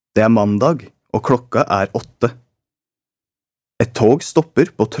Det mandag, og klokka 8. Et tog stopper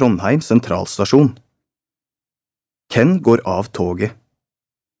på Trondheim sentralstasjon. Ken går av toget.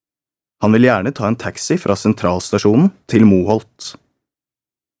 Han vil gjerne ta en taxi fra sentralstasjonen til Moholt.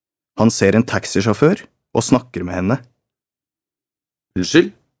 Han ser en taxisjåfør og snakker med henne.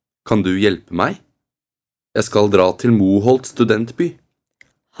 Unnskyld, kan du hjelpe meg? Jeg skal dra til Moholt studentby.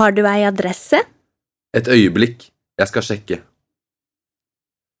 Har du ei adresse? Et øyeblikk, jeg skal sjekke.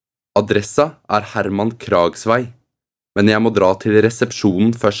 Adressa er Herman Krags vei, men jeg må dra til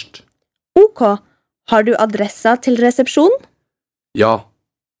resepsjonen først. Ok, har du adressa til resepsjonen? Ja,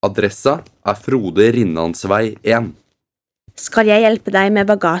 adressa er Frode Rinnans vei 1. Skal jeg hjelpe deg med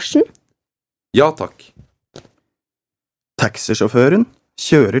bagasjen? Ja, takk. Taxisjåføren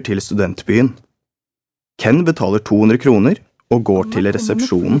kjører til studentbyen. Ken betaler 200 kroner og går til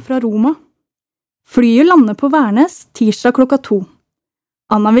resepsjonen. Fra Roma. Flyet lander på Værnes tirsdag klokka 2.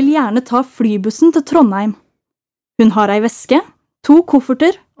 Anna vil gjerne ta flybussen til Trondheim. Hun har ei veske, 2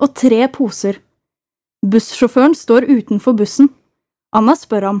 kofferter og 3 poser. Bussjåføren står utenfor bussen. Anna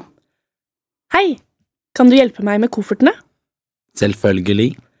spør ham. Hei, kan du hjelpe meg med koffertene?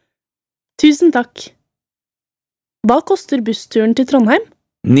 Selvfølgelig. Tusen takk. Hva koster bussturen til Trondheim?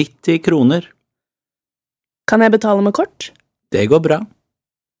 90 kroner. Kan jeg betale med kort? Det går bra.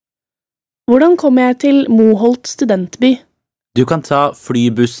 Hvordan kommer jeg til Moholt studentby? Du kan ta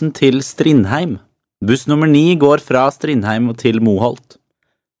flybussen til Strindheim. Buss nummer 9 går fra Strindheim til Moholt.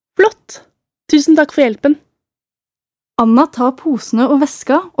 Flott! Tusen takk for hjelpen. Anna tar posene og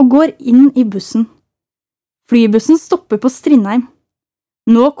veska og går inn i bussen. Flybussen stopper på Strindheim.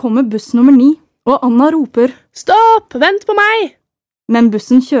 Nå kommer buss nummer 9, og Anna roper Stopp! Vent på meg! Men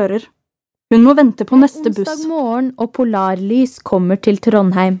bussen kjører. Hun må vente på neste buss. Onsdag morgen og polarlys kommer til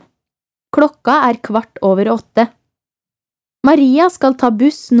Trondheim. Klokka er 7:15. Maria skal ta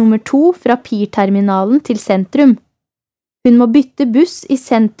buss nummer 2 fra Pirterminalen til sentrum. Hun må bytte buss i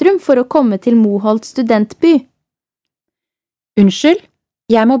sentrum for å komme til Moholt studentby. Unnskyld,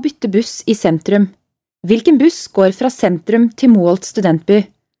 jeg må bytte buss i sentrum. Hvilken buss går fra sentrum til Moholt studentby?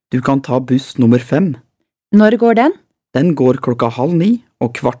 Du kan ta buss nummer 5. Når går den? Den går klokka 8:30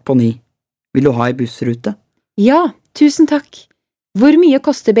 og 8:15. Vil du ha ei bussrute? Ja, tusen takk. Hvor mye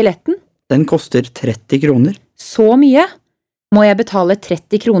koster billetten? Den koster 30 kroner. Så mye? Må jeg betale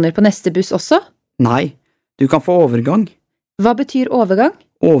 30 kroner på neste buss også? Nei, du kan få overgang. Hva betyr overgang?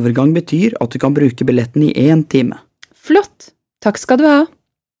 Overgang betyr at du kan bruke billetten i 1 time. Flott, takk skal du ha.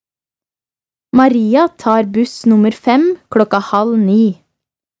 Maria tar buss nummer 5 klokka 8:30.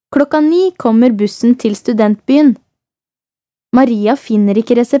 Klokka 9 kommer bussen til studentbyen. Maria finner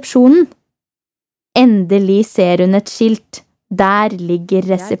ikke resepsjonen. Endelig ser hun et skilt. Der ligger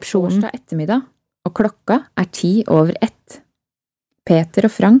resepsjonen. Det er torsdag ettermiddag, og klokka er 1:10. Peter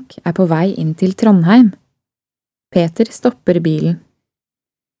og Frank er på vei inn til Trondheim. Peter stopper bilen.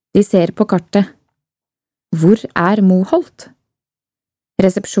 De ser på kartet. Hvor er Moholt?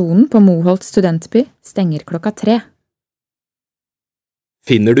 Resepsjonen på Moholt studentby stenger klokka 3.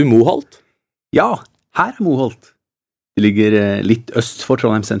 Finner du Moholt? Ja, her er Moholt. Det ligger litt øst for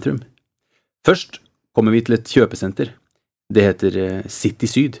Trondheim sentrum. Først kommer vi til et kjøpesenter. Det heter City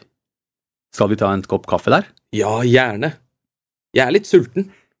Syd. Skal vi ta en kopp kaffe der? Ja, gjerne. Jeg er litt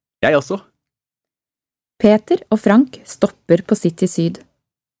sulten. Jeg også. Peter og Frank stopper på City Syd.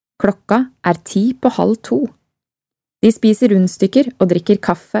 Klokka er 1:50. De spiser rundstykker og drikker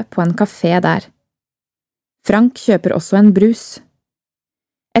kaffe på en kafé der. Frank kjøper også en brus.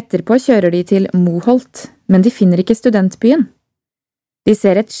 Etterpå kjører de til Moholt, men de finner ikke studentbyen. De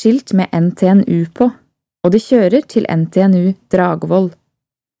ser et skilt med NTNU på, og de kjører til NTNU Dragvoll.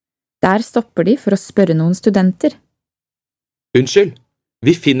 Der stopper de for å spørre noen studenter. Unnskyld,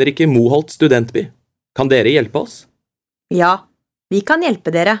 vi finner ikke Moholt studentby. Kan dere hjelpe oss? Ja, vi kan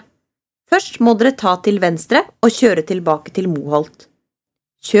hjelpe dere. Først må dere ta til venstre og kjøre tilbake til Moholt.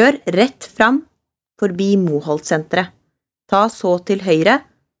 Kjør rett fram forbi Moholt-senteret. Ta så til høyre.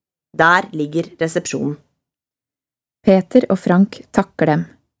 Der ligger resepsjonen. Peter og Frank takker dem.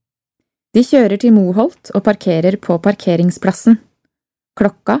 De kjører til Moholt og parkerer på parkeringsplassen.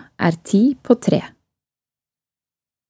 Klokka er 3:10.